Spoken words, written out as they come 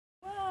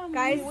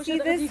Guys, see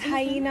this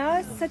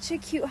hyena? Such a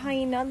cute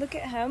hyena. Look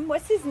at him.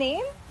 What's his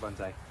name?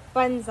 Bonsai.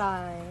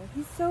 Bonsai.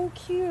 He's so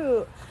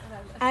cute.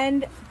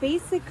 And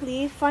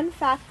basically, fun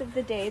fact of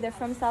the day, they're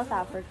from South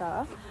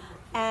Africa.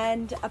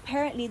 And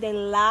apparently they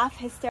laugh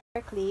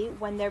hysterically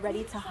when they're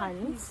ready to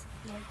hunt.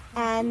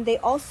 And they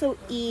also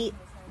eat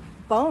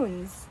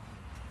bones.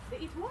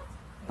 They eat what?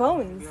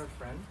 Bones.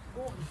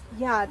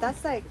 Yeah,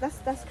 that's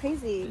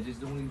crazy.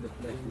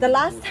 The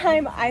last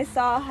time I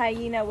saw a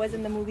hyena was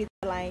in the movie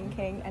The Lion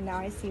King, and now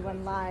I see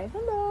one live.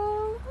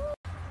 Hello.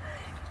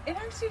 It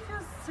actually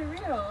feels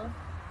surreal.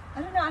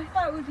 I don't know, I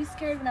thought I would be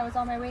scared when I was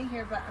on my way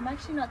here, but I'm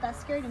actually not that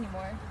scared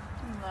anymore.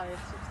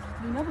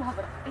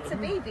 It's a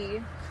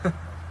baby. Can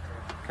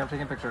I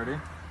take a picture already?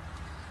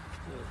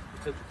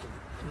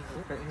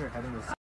 Okay, here, heading this.